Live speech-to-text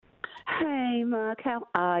Hey, Mark, how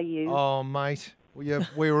are you? Oh, mate,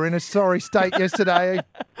 we were in a sorry state yesterday.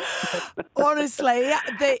 Honestly,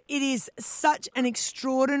 it is such an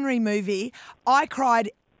extraordinary movie. I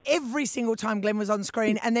cried every single time Glenn was on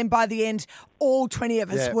screen, and then by the end, all 20 of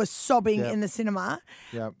us were sobbing in the cinema.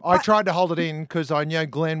 Yeah, I tried to hold it in because I knew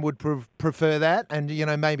Glenn would prefer that, and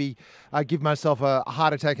maybe give myself a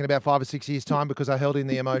heart attack in about 5 or 6 years' time because I held in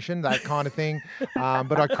the emotion, that kind of thing.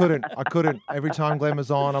 But I couldn't. Every time Glenn was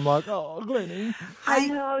on, I'm like, oh, Glennie. I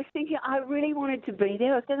know. I was thinking I really wanted to be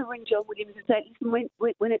there. I was going to ring John Williams and say, listen,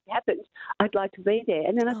 when it happens, I'd like to be there.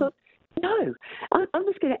 And then I thought, no, I'm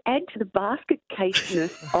just going to add to the basket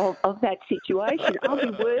caseness of that situation. I'll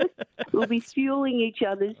be worse. We'll be fueling each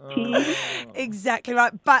other's tears. Exactly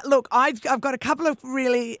right. But look, I've got a couple of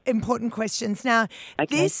really important questions. Now,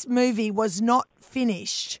 This movie was not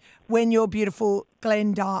finished when your beautiful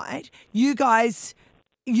Glenn died. You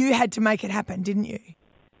had to make it happen, didn't you?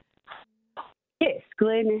 Yes,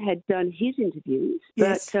 Glenn had done his interviews,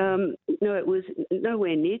 Yes. but no, it was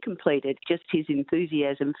nowhere near completed. Just his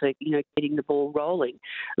enthusiasm for getting the ball rolling.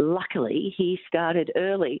 Luckily, he started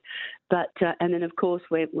early, but and then of course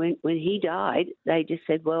when he died, they just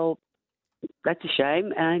said, well, that's a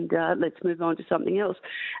shame, and let's move on to something else.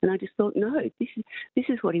 And I just thought, no, this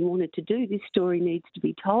is what he wanted to do. This story needs to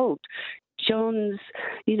be told. John's,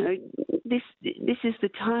 this is the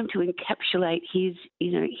time to encapsulate his,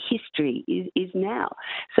 history is now.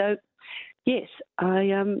 So, yes, I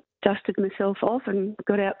dusted myself off and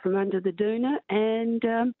got out from under the doona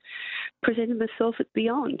and presented myself at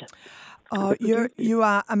Beyond. Oh, you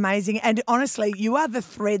are amazing. And honestly, you are the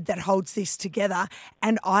thread that holds this together.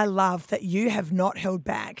 And I love that you have not held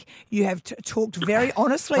back. You have talked very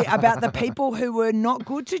honestly about the people who were not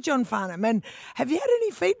good to John Farnham. And have you had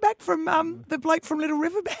any feedback from the bloke from Little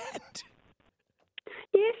River Band?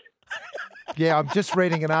 Yes. Yeah, I'm just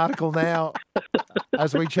reading an article now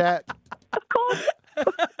as we chat. Of course.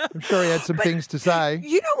 I'm sure he had some things to say.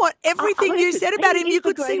 You know what? Everything you said about him, you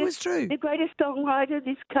could see was true. The greatest songwriter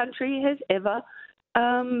this country has ever,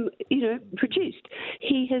 produced.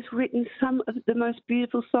 He has written some of the most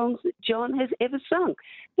beautiful songs that John has ever sung.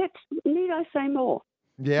 Need I say more?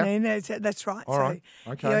 Yeah, no, that's right. All right.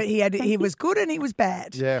 Okay. He was good and he was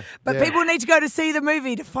bad. Yeah, but people need to go to see the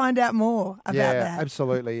movie to find out more about that. Yeah,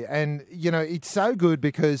 absolutely. And it's so good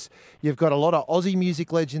because you've got a lot of Aussie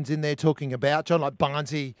music legends in there talking about John, like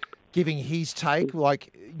Barnsey giving his take,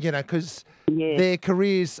 because their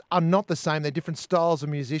careers are not the same. They're different styles of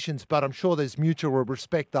musicians, but I'm sure there's mutual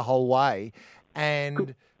respect the whole way.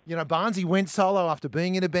 And Barnsey went solo after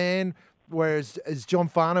being in a band. Whereas John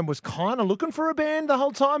Farnham was kind of looking for a band the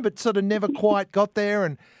whole time, but sort of never quite got there.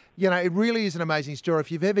 And, it really is an amazing story.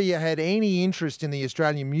 If you've ever had any interest in the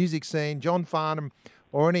Australian music scene, John Farnham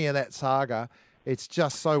or any of that saga, it's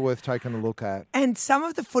just so worth taking a look at. And some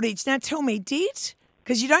of the footage, now tell me,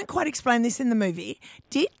 because you don't quite explain this in the movie,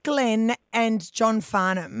 did Glenn and John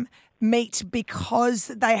Farnham meet because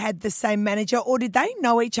they had the same manager, or did they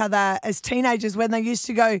know each other as teenagers when they used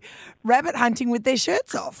to go rabbit hunting with their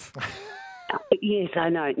shirts off? Yes, I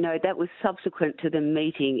know. No, that was subsequent to them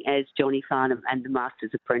meeting as Johnny Farnham and the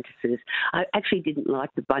Master's Apprentices. I actually didn't like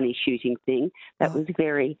the bunny shooting thing. That was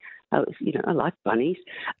very... I like bunnies.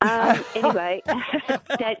 Anyway,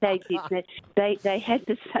 they did. They had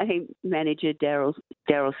the same manager, Daryl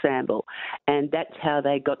Samble, and that's how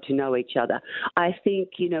they got to know each other. I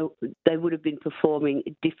think they would have been performing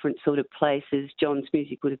at different sort of places. John's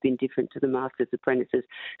music would have been different to the Master's Apprentices,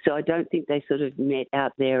 so I don't think they sort of met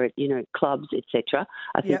out there at clubs, etc.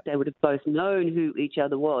 I think they would have both known who each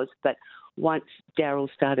other was, but once Daryl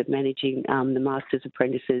started managing the Master's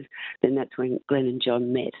Apprentices, then that's when Glenn and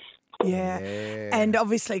John met. Yeah, and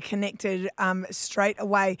obviously connected straight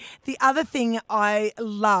away. The other thing I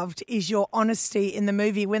loved is your honesty in the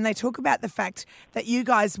movie when they talk about the fact that you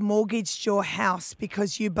guys mortgaged your house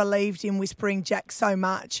because you believed in Whispering Jack so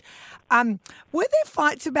much. Were there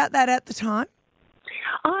fights about that at the time?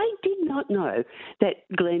 I did not know that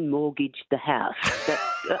Glenn mortgaged the house.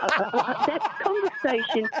 That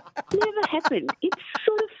conversation never happened. It's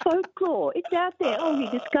sort of folklore. It's out there. Oh, he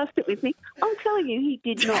discussed it with me. I'm telling you, he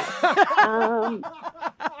did not.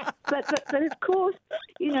 But of course,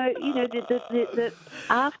 the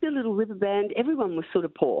after Little River Band, everyone was sort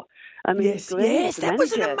of poor. I mean, yes, that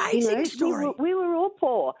was an amazing story. We were all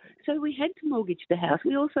poor, so we had to mortgage the house.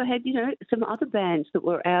 We also had, some other bands that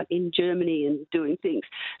were out in Germany and doing things.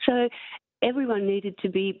 So everyone needed to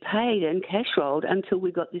be paid and cash rolled until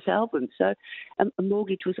we got this album. So a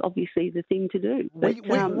mortgage was obviously the thing to do.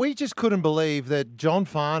 But, we just couldn't believe that John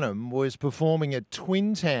Farnham was performing at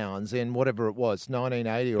Twin Towns in whatever it was,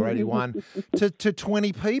 1980 or 81, to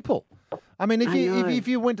 20 people. I mean, if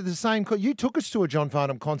you went to the same, you took us to a John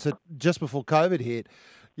Farnham concert just before COVID hit.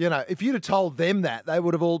 You know, if you'd have told them that, they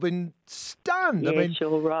would have all been stunned. Yeah, I mean,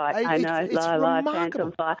 sure, right. I know. It's remarkable. Hands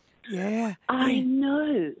on fire. Yeah. I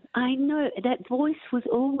know. That voice was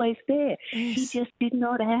always there. Yes. He just did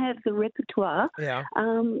not have the repertoire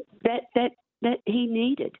that he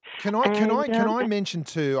needed. Can I mention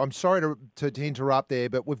too? I'm sorry to interrupt there,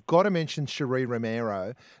 but we've got to mention Cherie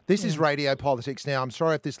Romero. This is radio politics now. I'm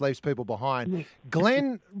sorry if this leaves people behind.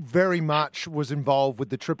 Glenn very much was involved with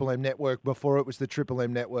the Triple M network before it was the Triple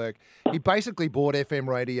M network. He basically bought FM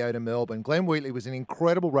radio to Melbourne. Glenn Wheatley was an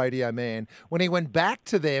incredible radio man. When he went back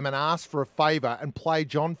to them and asked for a favour and played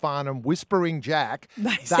John Farnham Whispering Jack,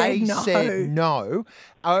 they said no.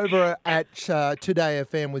 Over at Today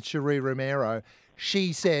FM with Cherie Romero,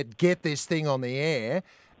 she said, get this thing on the air,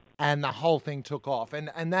 and the whole thing took off.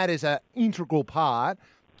 And that is an integral part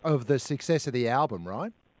of the success of the album,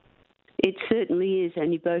 right? It certainly is,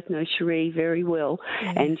 and you both know Cherie very well,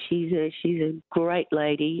 and she's a great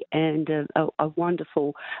lady and a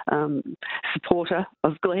wonderful supporter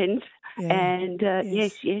of Glenn's. Yeah. And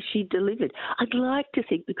yes, she delivered. I'd like to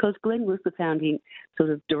think, because Glenn was the founding sort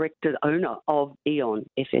of director, owner of Eon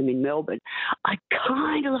FM in Melbourne, I'd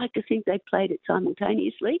kind of like to think they played it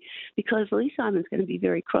simultaneously, because Lee Simon's going to be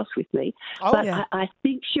very cross with me. I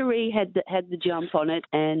think Cherie had the jump on it,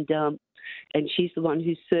 and she's the one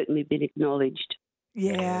who's certainly been acknowledged.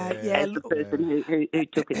 Yeah. As the person who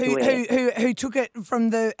took it to air. Who took it from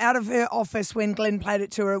out of her office when Glenn played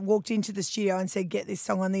it to her, walked into the studio and said, get this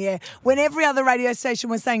song on the air. When every other radio station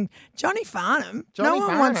was saying, Johnny Farnham. No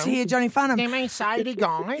one wants to hear Johnny Farnham. Give me Sadie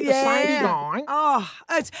Guy, the Sadie Guy. Oh,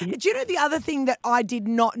 do you know the other thing that I did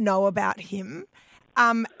not know about him?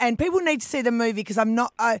 And people need to see the movie, because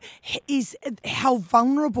is how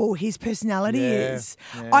vulnerable his personality is.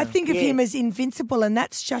 Yeah. I think of him as invincible, and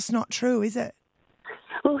that's just not true, is it?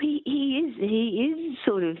 Well, he is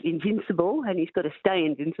sort of invincible, and he's got to stay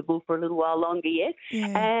invincible for a little while longer yet.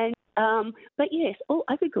 Yeah. But yes,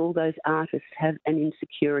 I think all those artists have an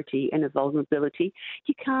insecurity and a vulnerability.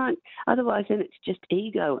 You can't, otherwise then it's just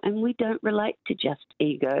ego, and we don't relate to just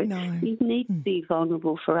ego. No. You need to be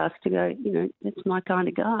vulnerable for us to go, that's my kind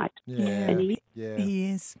of guy. Yeah. And he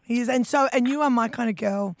is. He is. And you are my kind of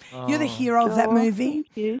girl. You're the hero of that movie. Thank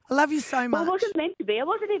you. I love you so much. Well, I wasn't meant to be. I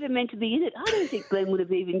wasn't even meant to be in it. I don't think Glenn would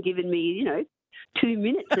have even given me, 2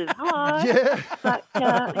 minutes of hi. But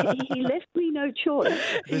he left me no choice.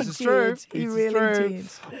 This is true. He really did.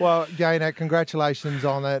 Well, Gaynor, congratulations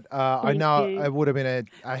on it. I know it would have been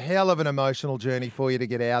a hell of an emotional journey for you to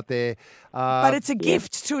get out there. But it's a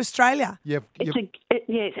gift to Australia. Yes,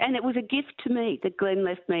 and it was a gift to me that Glenn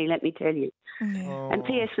left me, let me tell you. Yeah. And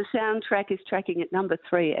P.S. the soundtrack is tracking at number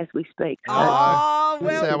 3 as we speak. Oh,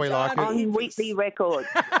 well that's how we like it. On Wheatley Records.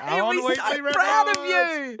 We're so proud of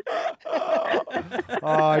you.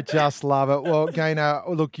 I just love it. Well, Gaynor,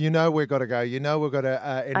 look, we've got to go. We've got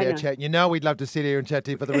to end our chat. We'd love to sit here and chat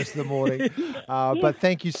to you for the rest of the morning. But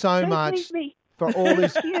thank you so much for all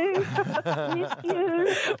this. Miss you.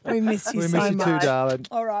 We miss you so much. We miss you too, darling.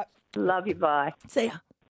 All right. Love you. Bye. See ya.